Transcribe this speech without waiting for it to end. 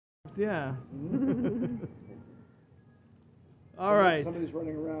yeah. All right. Somebody's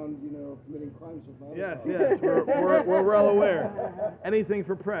running around, committing crimes with violence. Yes, we're well aware. Anything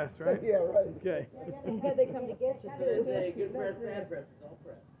for press, right? Yeah, right. Okay. They come to get you. So they say good press, bad press, it's all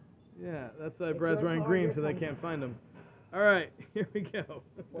press. Yeah, that's why Brad's wearing green so they can't find him. All right, here we go.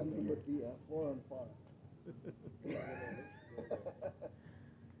 One with the foreign farm.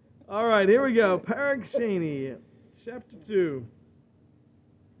 All right, here we go. Parak Sheni, chapter 2.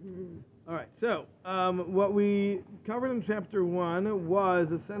 All right, so what we covered in chapter 1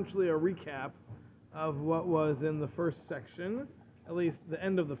 was essentially a recap of what was in the first section, at least the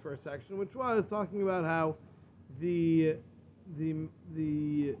end of the first section, which was talking about how the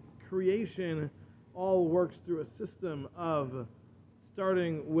creation all works through a system of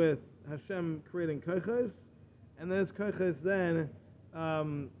starting with Hashem creating koiches, and those koiches then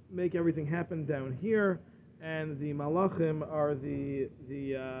make everything happen down here, and the malachim are the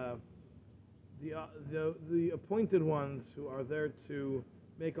appointed ones who are there to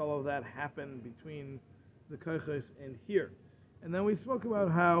make all of that happen between the koiches and here. And then we spoke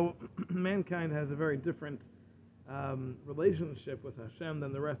about how mankind has a very different relationship with Hashem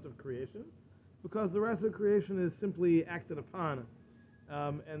than the rest of creation, because the rest of creation is simply acted upon,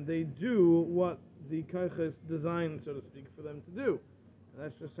 and they do what the koiches designed, so to speak, for them to do. And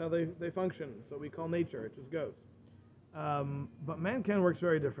that's just how they function. So we call nature, it just goes. But mankind works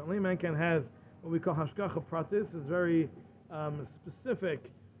very differently. Mankind has what we call hashgacha pratis, is very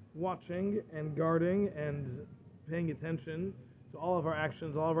specific watching and guarding and paying attention to all of our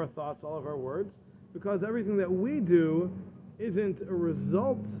actions, all of our thoughts, all of our words, because everything that we do isn't a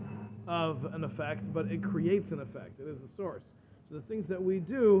result of an effect, but it creates an effect. It is the source. So the things that we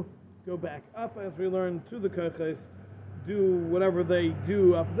do go back up, as we learn, to the koiches, do whatever they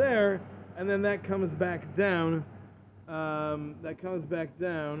do up there, and then that comes back down. I'm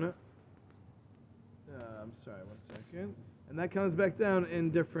sorry, 1 second. And that comes back down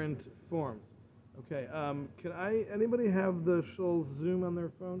in different forms. Okay, anybody have the Shul Zoom on their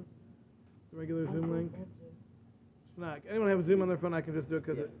phone? The regular Zoom link? Anyone have Zoom on their phone? I can just do it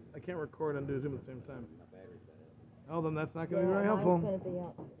because I can't record and do Zoom at the same time. Oh, then that's not going to be very helpful.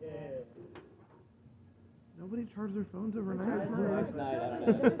 Nobody charged their phones overnight? Last night, I don't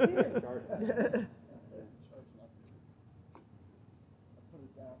know.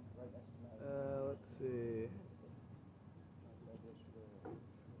 Let's see.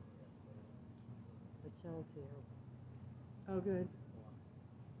 Chelsea. Oh, good.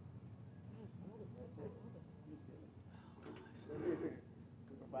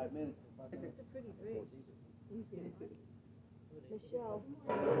 5 minutes. It's a pretty drink. Michelle.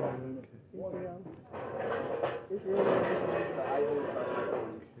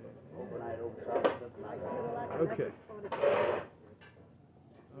 Okay.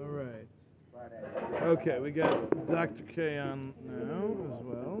 All right. Okay, we got Dr. K on now as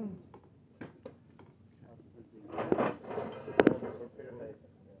well.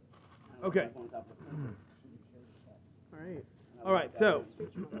 Okay. All right. So,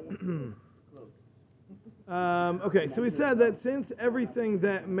 okay. So we said that since everything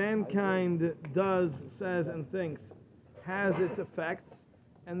that mankind does, says, and thinks has its effects,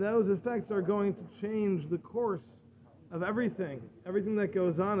 and those effects are going to change the course of everything. Everything that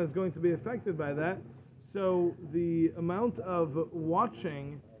goes on is going to be affected by that. So the amount of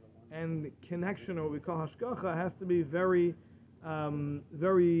watching and connection, or what we call hashgacha, has to be very,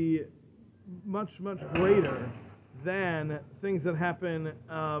 very much greater than things that happen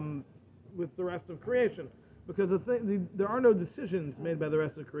with the rest of creation, because there are no decisions made by the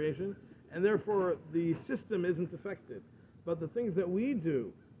rest of creation, and therefore the system isn't affected. But the things that we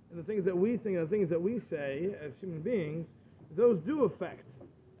do, and the things that we think, and the things that we say as human beings, those do affect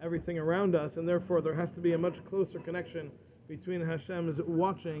everything around us, and therefore there has to be a much closer connection between Hashem's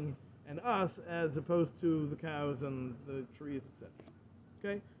watching and us, as opposed to the cows and the trees, etc.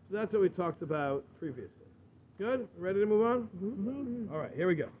 Okay, so that's what we talked about previously. Good? Ready to move on? Mm-hmm. All right, here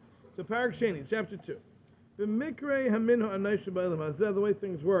we go. So Parak Sheni, chapter 2. The way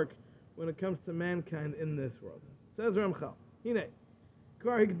things work when it comes to mankind in this world. Says Ramchal,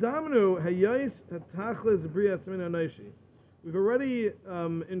 we've already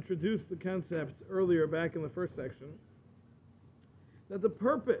introduced the concept earlier back in the first section, that the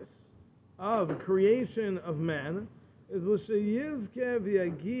purpose of creation of man is that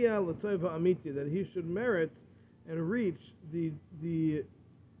he should merit and reach the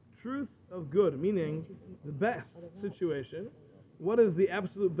truth of good, meaning the best situation. What is the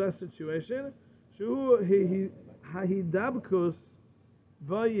absolute best situation? And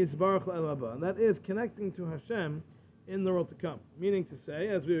that is connecting to Hashem in the world to come. Meaning to say,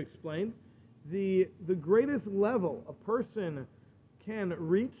 as we explained, the greatest level a person can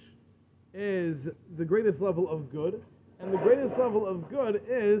reach is the greatest level of good, and the greatest level of good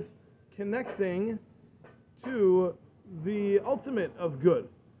is connecting to the ultimate of good.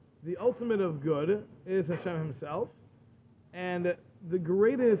 The ultimate of good is Hashem Himself, and the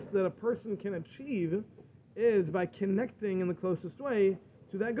greatest that a person can achieve is by connecting in the closest way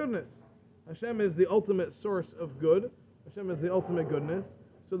to that goodness. Hashem is the ultimate source of good. Hashem is the ultimate goodness.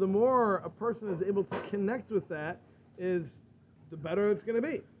 So the more a person is able to connect with that, is the better it's going to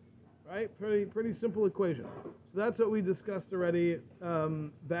be. Right? Pretty simple equation. So that's what we discussed already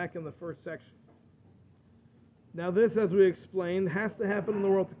back in the first section. Now this, as we explained, has to happen in the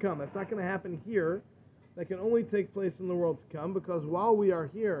world to come. That's not going to happen here. That can only take place in the world to come, because while we are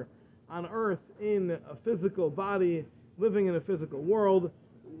here on earth in a physical body, living in a physical world,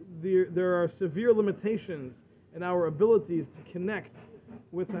 there are severe limitations in our abilities to connect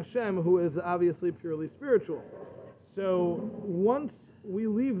with Hashem, who is obviously purely spiritual. So once we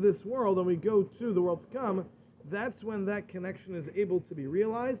leave this world and we go to the world to come, that's when that connection is able to be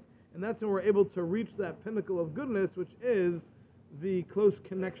realized, and that's when we're able to reach that pinnacle of goodness, which is the close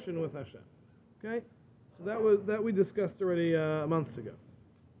connection with Hashem. Okay? So that we discussed already months ago.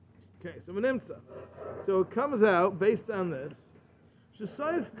 Okay, so Menimtza. So it comes out, based on this,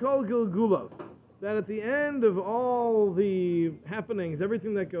 Shesayis Kol Gilgulov, that at the end of all the happenings,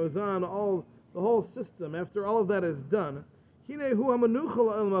 everything that goes on, the whole system, after all of that is done, Hine Hu HaManucha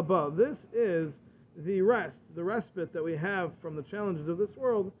La'olam Haba, this is the rest, the respite that we have from the challenges of this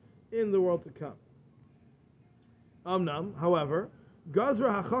world in the world to come. Amnam, however,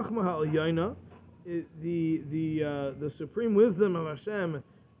 Gazra HaChachma HaElyona, the supreme wisdom of Hashem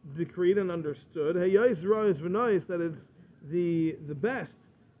decreed and understood, Hayos Rois V'Nois, that it's the best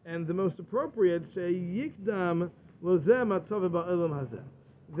and the most appropriate, Sheyikdam Lozeh Matzav Ba'olam Hazeh,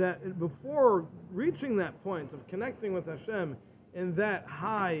 that before reaching that point of connecting with Hashem in that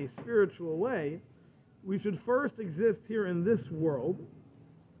high spiritual way, we should first exist here in this world,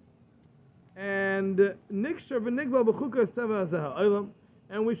 and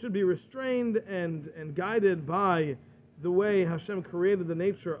and we should be restrained and guided by the way Hashem created the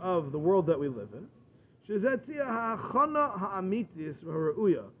nature of the world that we live in. That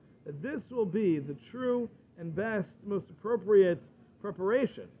this will be the true and best, most appropriate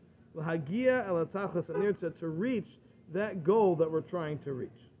preparation to reach that goal that we're trying to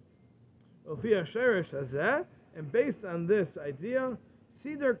reach. And based on this idea,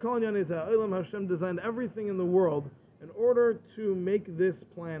 Hashem designed everything in the world in order to make this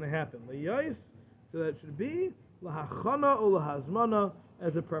plan happen. So that should be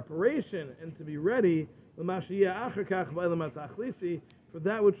as a preparation and to be ready for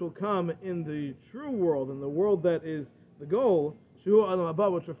that which will come in the true world, in the world that is the goal,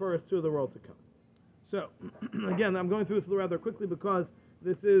 which refers to the world to come. So, again, I'm going through this rather quickly because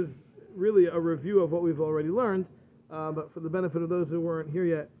this is really a review of what we've already learned, but for the benefit of those who weren't here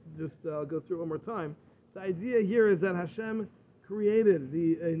yet, just go through it one more time. The idea here is that Hashem created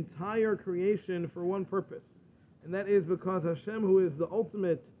the entire creation for one purpose, and that is because Hashem, who is the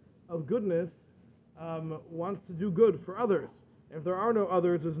ultimate of goodness, wants to do good for others. If there are no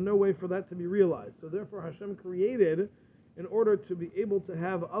others, there's no way for that to be realized. So therefore Hashem created in order to be able to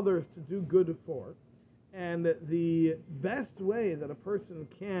have others to do good for. And the best way that a person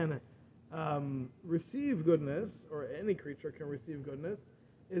can receive goodness, or any creature can receive goodness,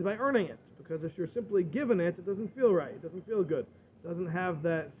 is by earning it. Because if you're simply given it, it doesn't feel right, it doesn't feel good. It doesn't have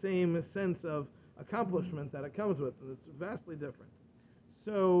that same sense of accomplishment that it comes with, and it's vastly different.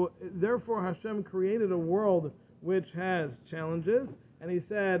 So therefore Hashem created a world which has challenges, and He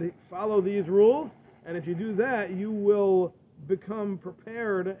said, follow these rules, and if you do that, you will become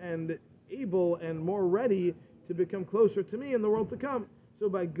prepared and able and more ready to become closer to me in the world to come. So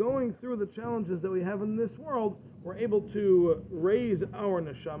by going through the challenges that we have in this world, we're able to raise our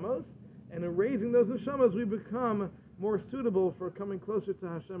neshamos, and in raising those neshamos, we become more suitable for coming closer to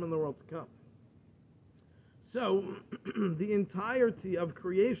Hashem in the world to come. So, the entirety of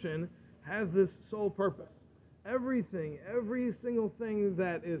creation has this sole purpose. Everything, every single thing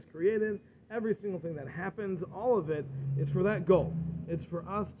that is created, every single thing that happens, all of it is for that goal. It's for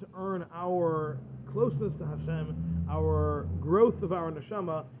us to earn our closeness to Hashem, our growth of our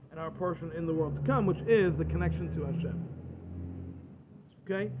neshama, and our portion in the world to come, which is the connection to Hashem.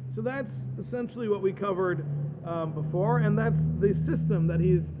 Okay? So that's essentially what we covered before, and that's the system that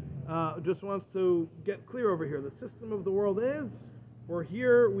He's just wants to get clear over here. The system of the world is, we're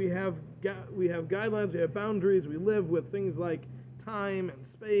here, we have guidelines, we have boundaries, we live with things like time and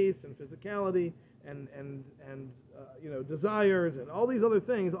space and physicality. desires and all these other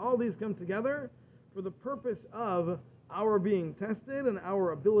things. All these come together for the purpose of our being tested and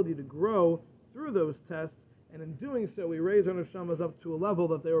our ability to grow through those tests. And in doing so, we raise our neshamas up to a level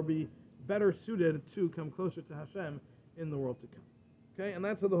that they will be better suited to come closer to Hashem in the world to come. Okay, and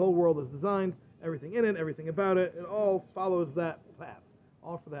that's how the whole world is designed. Everything in it, everything about it, it all follows that path,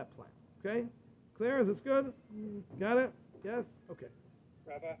 all for that plan. Okay, clear? Is this good? Got it? Yes. Okay.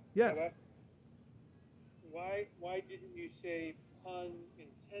 Rabbi? Yes. Rabbi? Why didn't you say pun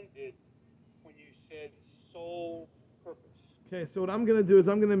intended when you said sole purpose? Okay, so what I'm going to do is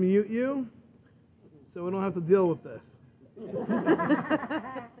I'm going to mute you so we don't have to deal with this.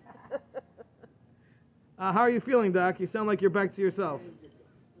 How are you feeling, Doc? You sound like you're back to yourself.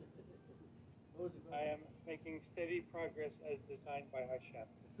 I am making steady progress as designed by Hashem.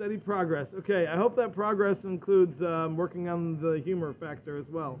 Steady progress. Okay, I hope that progress includes working on the humor factor as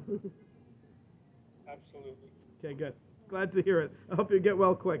well. Absolutely. Okay, good. Glad to hear it. I hope you get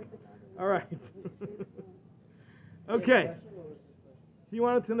well quick. All right. Okay. He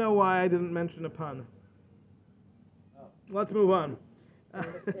wanted to know why I didn't mention a pun. Let's move on.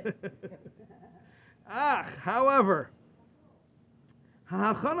 However,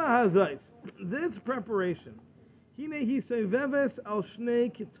 ha'achana hazais, this preparation, hinehi seveves al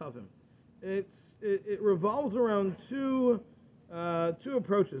shnei kitavim. It revolves around two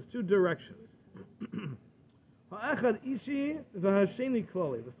approaches, two directions. Ha'echad ishi v'hasheni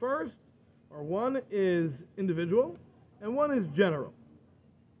klali. The first, or one, is individual, and one is general.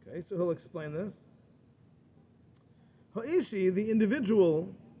 Okay, so he'll explain this. Ha'ishi, the individual,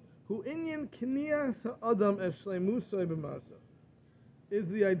 who inyan kiniyas ha'adam es shleimusay b'masa, is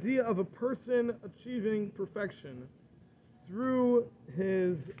the idea of a person achieving perfection through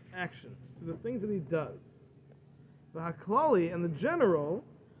his actions, through the things that he does. V'haklali, and the general,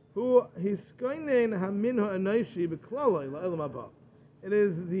 who hiskoinen hamin ha'anaishi b'klalai la'elam haba. It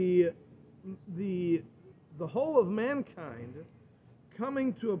is the whole of mankind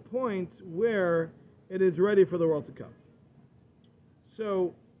coming to a point where it is ready for the world to come.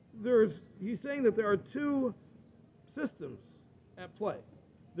 So he's saying that there are two systems at play.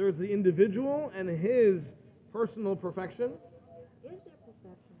 There's the individual and his personal perfection.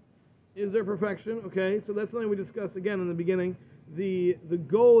 Is there perfection? Okay, so that's something we discussed again in the beginning. The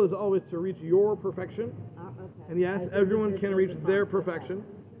goal is always to reach your perfection. Okay. And yes, everyone can reach their perfection.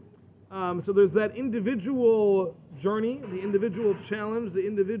 So there's that individual journey, the individual challenge, the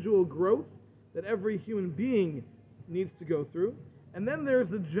individual growth that every human being needs to go through. And then there's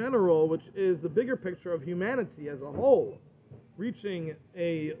the general, which is the bigger picture of humanity as a whole, reaching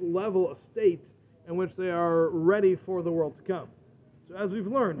a level, a state in which they are ready for the world to come. So as we've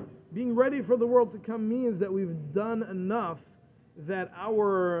learned, being ready for the world to come means that we've done enough that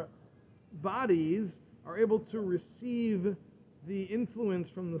our bodies are able to receive the influence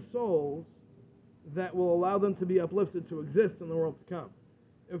from the souls that will allow them to be uplifted to exist in the world to come.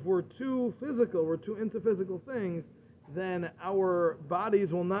 If we're too physical, we're too into physical things, then our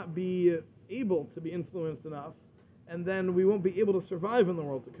bodies will not be able to be influenced enough, and then we won't be able to survive in the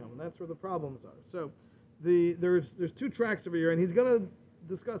world to come. And that's where the problems are. So there's two tracks over here, and he's going to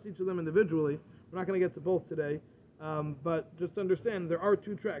discuss each of them individually. We're not going to get to both today, but just understand there are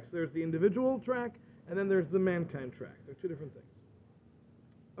two tracks. There's the individual track, and then there's the mankind track. They're two different things.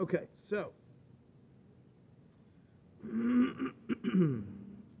 Okay, so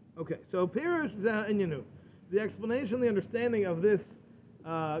Pirush Za'Inyanu. The explanation, the understanding of this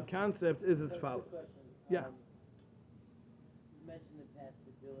concept is as follows. Yeah. You mentioned the past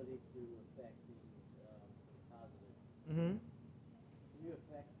ability to affect things positive. Mm-hmm. Can you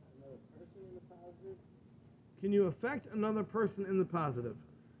affect another person in the positive? Can you affect another person in the positive?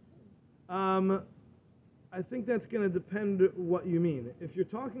 I think that's going to depend what you mean. If you're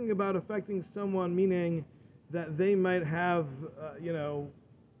talking about affecting someone, meaning that they might have,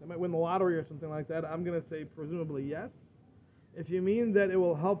 they might win the lottery or something like that, I'm going to say presumably yes. If you mean that it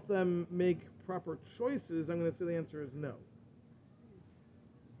will help them make proper choices, I'm going to say the answer is no.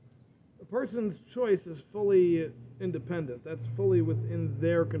 A person's choice is fully independent. That's fully within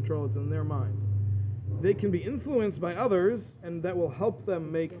their control. It's in their mind. They can be influenced by others, and that will help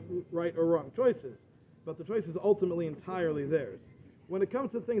them make right or wrong choices. But the choice is ultimately entirely theirs. When it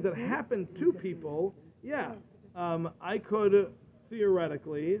comes to things that happen to people, I could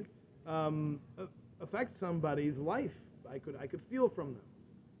theoretically affect somebody's life. I could steal from them.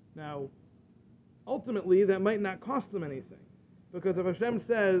 Now, ultimately, that might not cost them anything, because if Hashem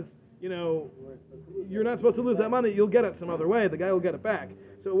says, you're not supposed to lose that money, you'll get it some other way. The guy will get it back,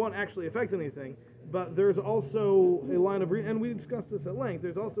 so it won't actually affect anything. but there's also a line of and we discussed this at length.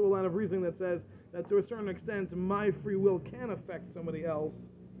 There's also a line of reasoning that says that to a certain extent, my free will can affect somebody else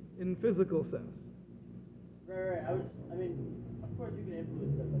in physical sense. Right. I mean, of course you can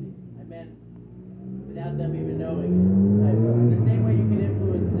influence somebody. I meant without them even knowing it. Like, the same way you can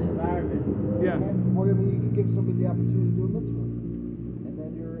influence the environment. Yeah. Well, I mean, you can give somebody the opportunity to do a mitzvah, and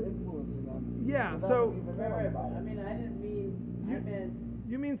then you're influencing them. Yeah, without so- them even Right. knowing about I it. mean, I didn't mean. I meant.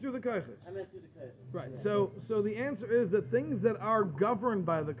 You mean through the koiches? I meant through the curtain. Right. Yeah. So the answer is that things that are governed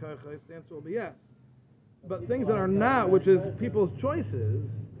by the koiches, the answer will be yes. But things that are not, which is people's choices,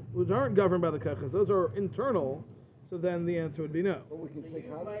 which aren't governed by the koiches, those are internal. So then the answer would be no. But we can So say you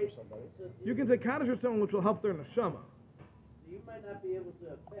kaddish might- for somebody. so You can say kaddish for someone which will help their neshama. You might not be able to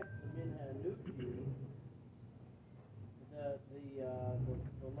affect the minha nuki,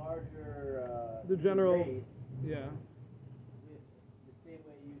 the larger The general- race Yeah. with the same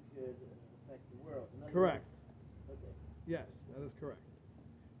way you could affect the world. In other Correct. words- Okay. Yes, that is correct.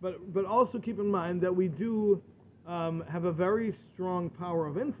 But also keep in mind that we do have a very strong power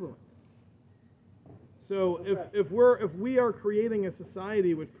of influence. So if we are creating a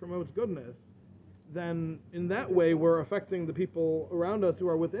society which promotes goodness, then in that way we're affecting the people around us who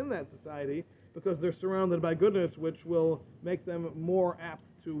are within that society because they're surrounded by goodness, which will make them more apt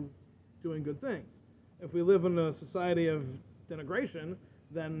to doing good things. If we live in a society of denigration,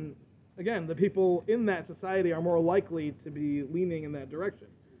 then again the people in that society are more likely to be leaning in that direction.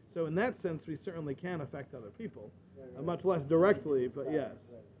 So in that sense, we certainly can affect other people, much less directly, but yes.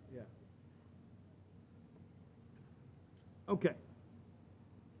 Yeah. Okay.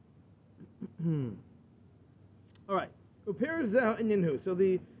 All right. So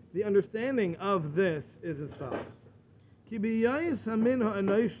the understanding of this is as follows.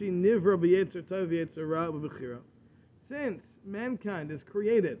 Since mankind is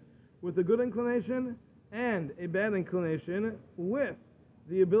created with a good inclination and a bad inclination, with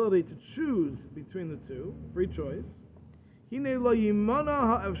the ability to choose between the two, free choice,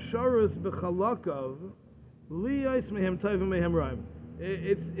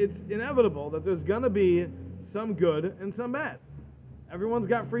 it's inevitable that there's going to be some good and some bad. Everyone's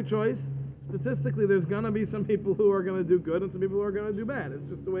got free choice. Statistically, there's going to be some people who are going to do good and some people who are going to do bad. It's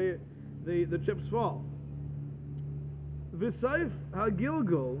just the way the chips fall. V'saif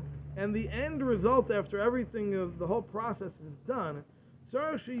ha'gilgul, and the end result after everything of the whole process is done,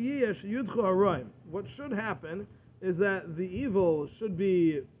 what should happen is that the evil should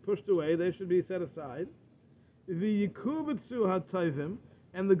be pushed away, they should be set aside. And the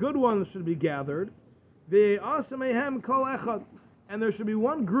good ones should be gathered. And there should be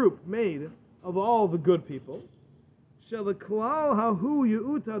one group made of all the good people.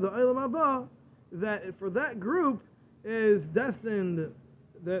 That for that group is destined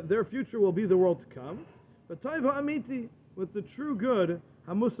that their future will be the world to come. But taiva amiti, with the true good,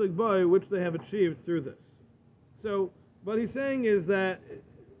 hamusig boy, which they have achieved through this. So, what he's saying is that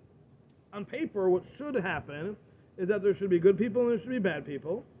on paper, what should happen is that there should be good people and there should be bad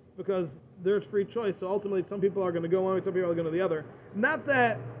people, because there's free choice. So ultimately, some people are going to go one way, some people are going to go the other. Not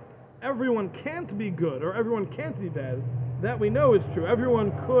that everyone can't be good or everyone can't be bad. That we know is true. Everyone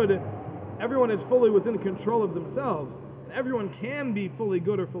is fully within control of themselves. And everyone can be fully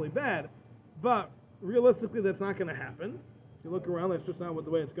good or fully bad, but realistically, that's not going to happen. If you look around, that's just not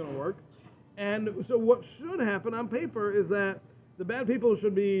the way it's going to work. And so what should happen on paper is that the bad people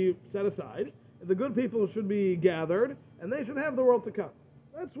should be set aside, the good people should be gathered, and they should have the world to come.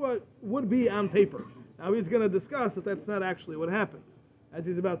 That's what would be on paper. Now he's going to discuss that that's not actually what happens, as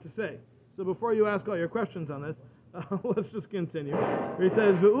he's about to say. So before you ask all your questions on this, let's just continue. He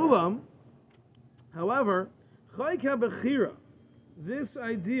says, Ve'ulam, however, chayka bechira, this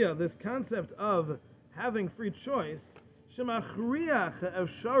idea, this concept of having free choice, shemachriach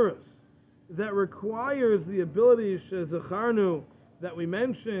efsharus, that requires the ability shezacharnu, that we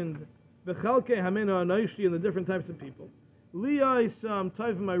mentioned, bechelke hamina anoishi, in the different types of people, liyais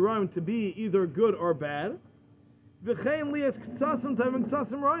taivim ayroim, to be either good or bad, v'chein liyas ktsasim taivim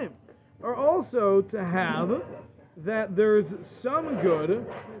ktsasim roim, or also to have that there's some good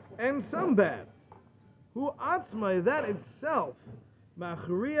and some bad. Hu atzmai, that itself,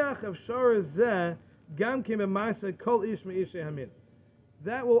 machriach efsharus zeh, gam kim b'maaseh kol ish me'ishe hamin.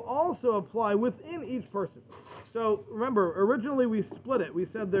 That will also apply within each person. So remember, originally we split it. We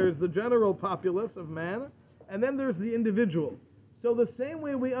said there's the general populace of man, and then there's the individual. So the same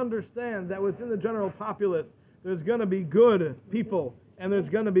way we understand that within the general populace there's going to be good people and there's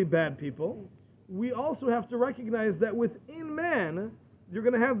going to be bad people, we also have to recognize that within man you're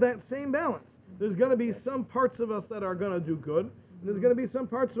going to have that same balance. There's going to be some parts of us that are going to do good, and there's going to be some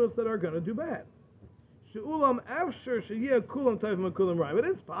parts of us that are going to do bad. She'ulam afshir sheyeh kulam tovim kulam ra'im. It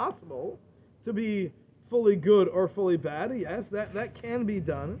is possible to be fully good or fully bad. Yes, that can be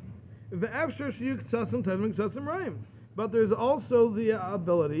done. Ve'afshir sheyeh k'tsasim tovim k'tsasim ra'im. But there's also the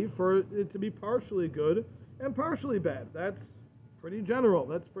ability for it to be partially good and partially bad. That's pretty general.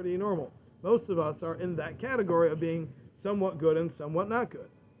 That's pretty normal. Most of us are in that category of being somewhat good and somewhat not good.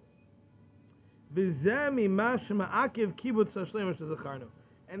 And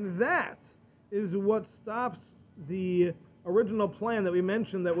that is what stops the original plan that we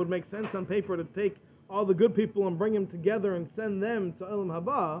mentioned that would make sense on paper to take all the good people and bring them together and send them to Olam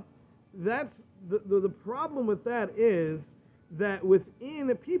Haba. That's the problem with that is that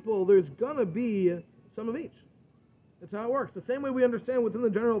within people there's going to be some of each. That's how it works. The same way we understand within the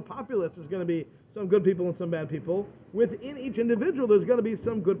general populace there's going to be some good people and some bad people. Within each individual there's going to be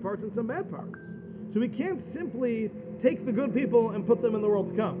some good parts and some bad parts. So we can't simply take the good people and put them in the world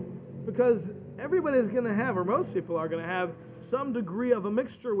to come. Because everybody is going to have, or most people are going to have, some degree of a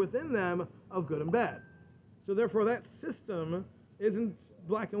mixture within them of good and bad. So therefore that system isn't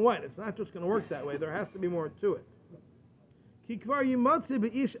black and white. It's not just going to work that way. There has to be more to it.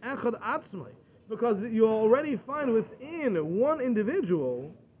 Because you already find within one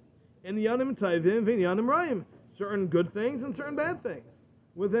individual, in Yanim Taivim, in Yanim Rayim, certain good things and certain bad things.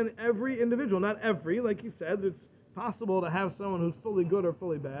 Within every individual. Not every, like you said, it's possible to have someone who's fully good or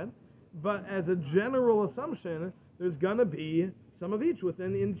fully bad. But as a general assumption, there's going to be some of each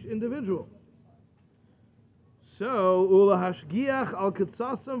within each individual. So, ula hashgiach al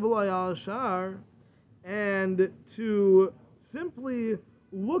kitzasam v'lo al shar, and to simply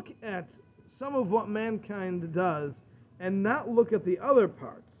look at some of what mankind does and not look at the other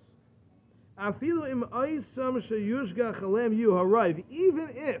parts. Afilu im oisam sheyushgach alem yu harayv, even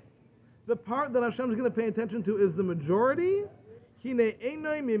if the part that Hashem is going to pay attention to is the majority, hine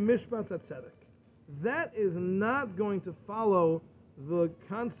einay mimishpat hatzedek. That is not going to follow the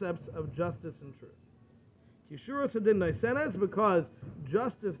concepts of justice and truth. Kishura sedin naisenes, because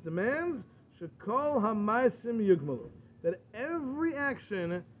justice demands shekol hamaisim yugmalu, that every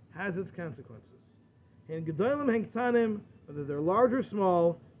action has its consequences. In gedolim henktanim, whether they're large or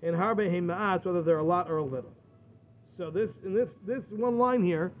small, in harbe ma'at, whether they're a lot or a little. So this one line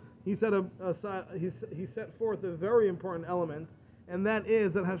here, he set forth a very important element, and that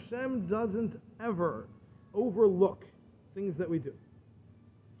is that Hashem doesn't ever overlook things that we do.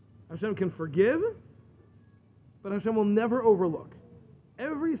 Hashem can forgive, but Hashem will never overlook.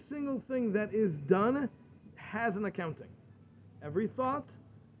 Every single thing that is done has an accounting. Every thought,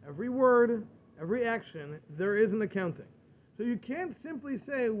 every word, every action, there is an accounting. So you can't simply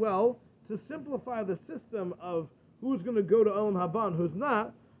say, well, to simplify the system of who's going to go to Olam Haba and who's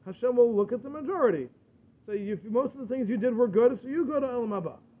not, Hashem will look at the majority. So if most of the things you did were good, so you go to Olam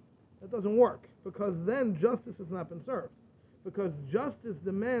Haba. That doesn't work, because then justice has not been served. Because justice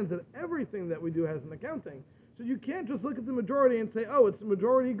demands that everything that we do has an accounting. So you can't just look at the majority and say, oh, it's the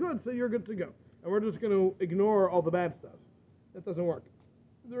majority good, so you're good to go. And we're just going to ignore all the bad stuff. That doesn't work.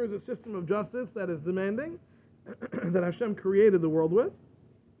 There is a system of justice that is demanding, that Hashem created the world with.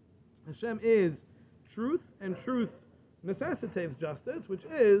 Hashem is truth, and truth necessitates justice, which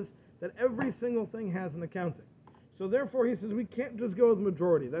is that every single thing has an accounting. So therefore he says we can't just go with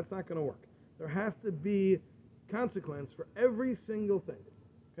majority. That's not going to work. There has to be consequence for every single thing.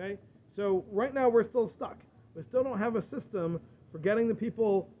 Okay? So right now we're still stuck. We still don't have a system for getting the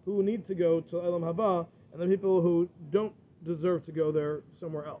people who need to go to Olam Haba and the people who don't deserve to go there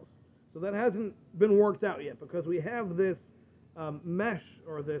somewhere else. So that hasn't been worked out yet, because we have this mesh,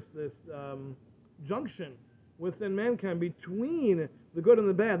 or this junction within mankind between the good and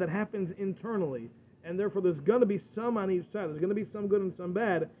the bad that happens internally, and therefore there's going to be some on each side. There's going to be some good and some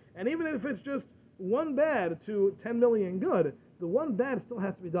bad, and even if it's just one bad to 10 million good, the one bad still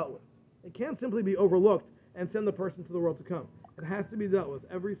has to be dealt with. It can't simply be overlooked and send the person to the world to come. It has to be dealt with,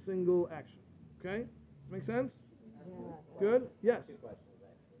 every single action. Okay? Does that make sense? Yeah. Good? Yes? Two questions,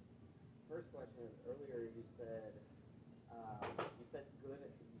 actually. First question is, earlier you said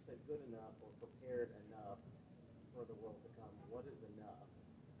good enough or prepared enough for the world to come. What is enough?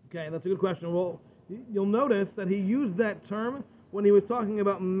 Okay, that's a good question. Well, you'll notice that he used that term when he was talking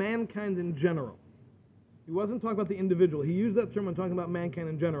about mankind in general. He wasn't talking about the individual. He used that term when talking about mankind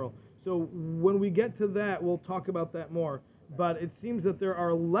in general. So when we get to that, we'll talk about that more. But it seems that there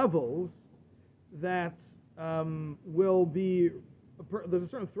are levels that will be, there's a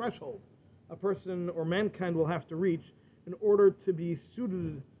certain threshold a person or mankind will have to reach in order to be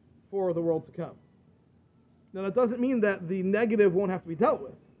suited for the world to come. Now that doesn't mean that the negative won't have to be dealt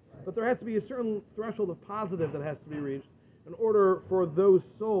with, but there has to be a certain threshold of positive that has to be reached in in order for those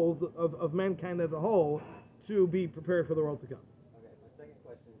souls of mankind as a whole to be prepared for the world to come. Okay, my second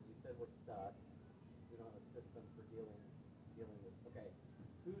question is, you said we're stuck. We don't have a system for dealing with. Okay,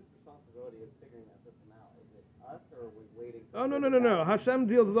 whose responsibility is figuring that system out? Is it us, or are we waiting? Oh, no. Hashem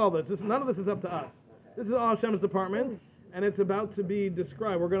deals with all this. None of this is up to us. This is all Hashem's department, and it's about to be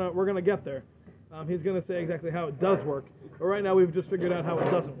described. We're gonna get there. He's gonna say exactly how it does work. But right now we've just figured out how it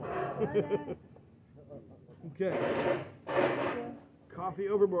doesn't work. Okay. Coffee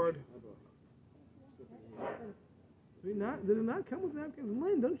overboard. Did it not come with napkins?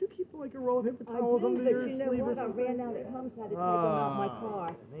 Lynn, don't you keep like a roll of paper towels under your but you know sleeve or what? I something? ran out at home, so I had to take them out my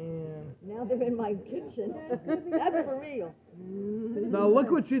car. Man. Now they're in my kitchen. That's for real. Now look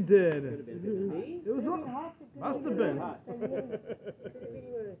what you did. It was must have been.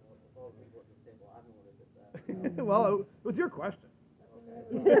 Well, it was your question.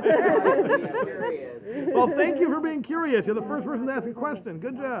 Well, thank you for being curious. You're the first person to ask a question.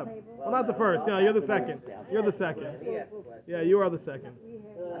 Good job. Well, not the first. No, you're the second. You're the second. Yeah, you are the second.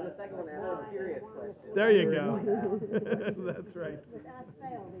 I'm the second one to ask a serious question. There you go. That's right.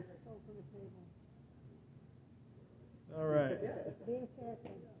 All right.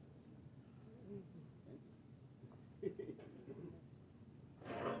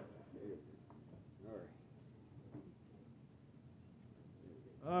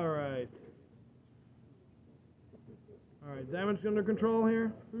 All right. All right. Damage under control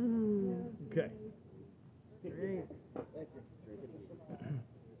here? Okay. Great.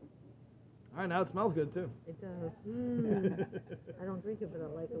 All right, now it smells good too. It does. I don't drink it, but I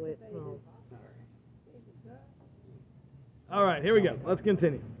like the way it smells. All right, here we go. Let's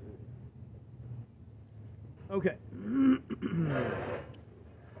continue. Okay.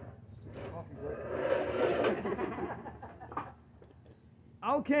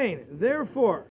 Al-Kain, therefore,